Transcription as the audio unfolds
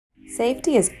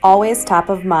Safety is always top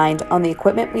of mind on the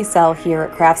equipment we sell here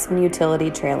at Craftsman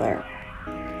Utility Trailer.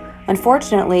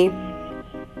 Unfortunately,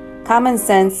 common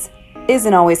sense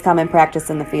isn't always common practice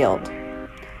in the field.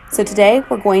 So today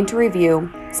we're going to review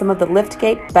some of the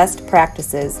liftgate best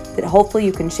practices that hopefully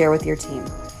you can share with your team.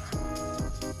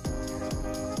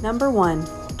 Number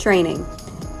 1, training.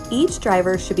 Each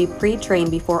driver should be pre-trained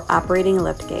before operating a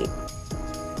liftgate.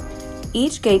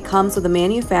 Each gate comes with a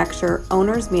manufacturer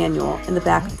owner's manual in the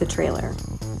back of the trailer.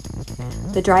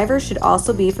 The driver should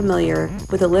also be familiar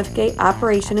with the liftgate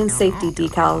operation and safety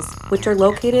decals, which are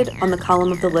located on the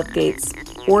column of the liftgates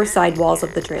or sidewalls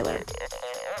of the trailer.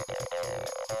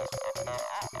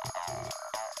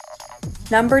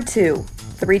 Number 2,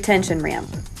 the retention ramp.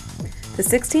 The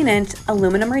 16-inch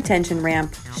aluminum retention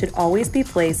ramp should always be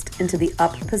placed into the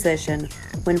up position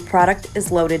when product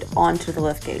is loaded onto the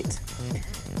liftgate.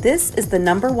 This is the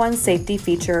number 1 safety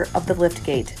feature of the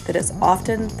liftgate that is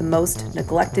often the most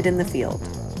neglected in the field.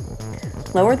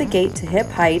 Lower the gate to hip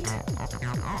height,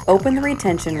 open the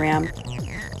retention ramp,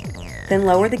 then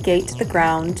lower the gate to the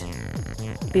ground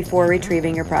before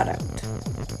retrieving your product.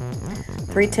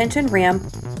 The retention ramp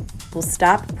will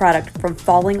stop product from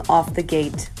falling off the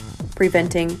gate,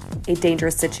 preventing a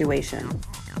dangerous situation.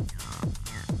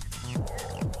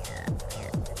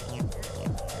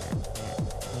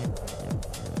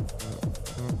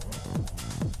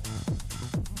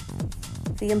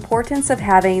 The importance of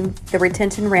having the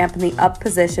retention ramp in the up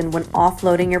position when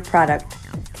offloading your product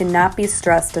cannot be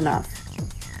stressed enough.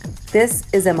 This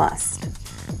is a must.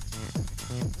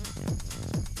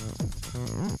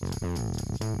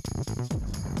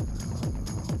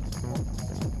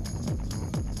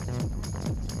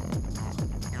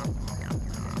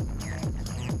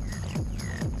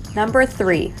 Number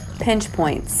 3, pinch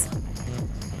points.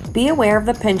 Be aware of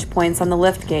the pinch points on the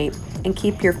liftgate and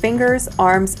keep your fingers,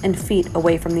 arms, and feet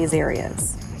away from these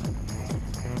areas.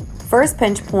 First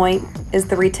pinch point is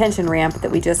the retention ramp that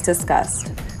we just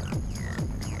discussed.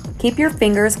 Keep your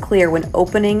fingers clear when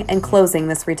opening and closing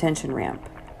this retention ramp.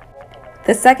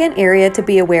 The second area to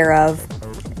be aware of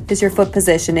is your foot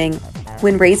positioning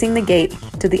when raising the gate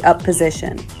to the up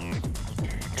position.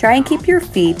 Try and keep your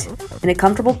feet in a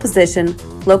comfortable position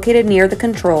located near the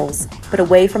controls, but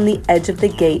away from the edge of the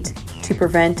gate to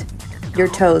prevent your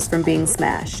toes from being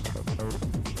smashed.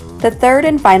 The third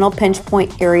and final pinch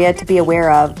point area to be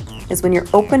aware of is when you're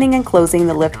opening and closing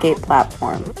the liftgate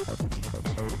platform.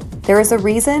 There is a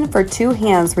reason for 2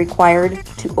 hands required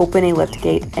to open a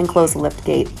liftgate and close a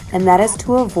liftgate, and that is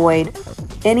to avoid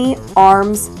any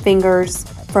arms, fingers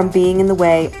from being in the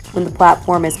way when the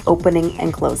platform is opening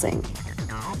and closing.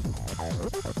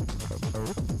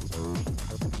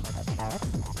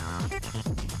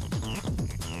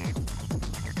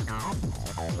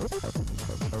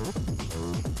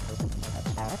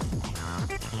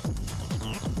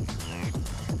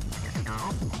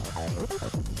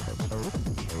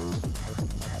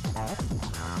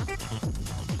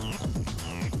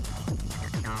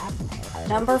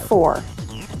 Number 4,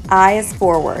 eyes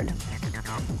forward.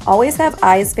 Always have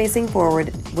eyes facing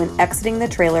forward when exiting the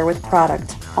trailer with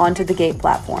product onto the gate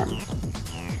platform.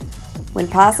 When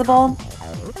possible,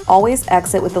 always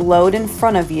exit with the load in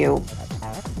front of you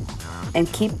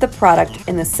and keep the product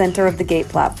in the center of the gate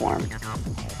platform.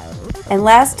 And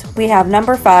last, we have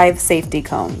number 5, safety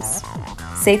cones.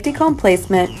 Safety cone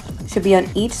placement should be on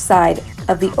each side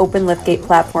of the open liftgate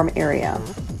platform area.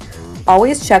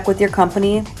 Always check with your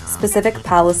company specific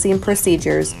policy and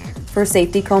procedures for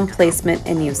safety cone placement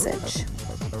and usage.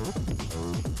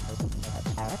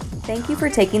 Thank you for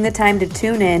taking the time to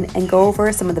tune in and go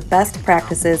over some of the best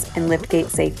practices in liftgate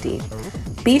safety.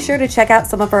 Be sure to check out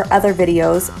some of our other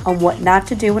videos on what not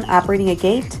to do when operating a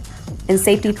gate and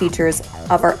safety features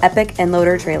of our Epic and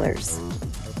Loader trailers.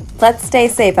 Let's stay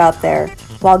safe out there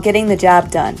while getting the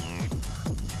job done.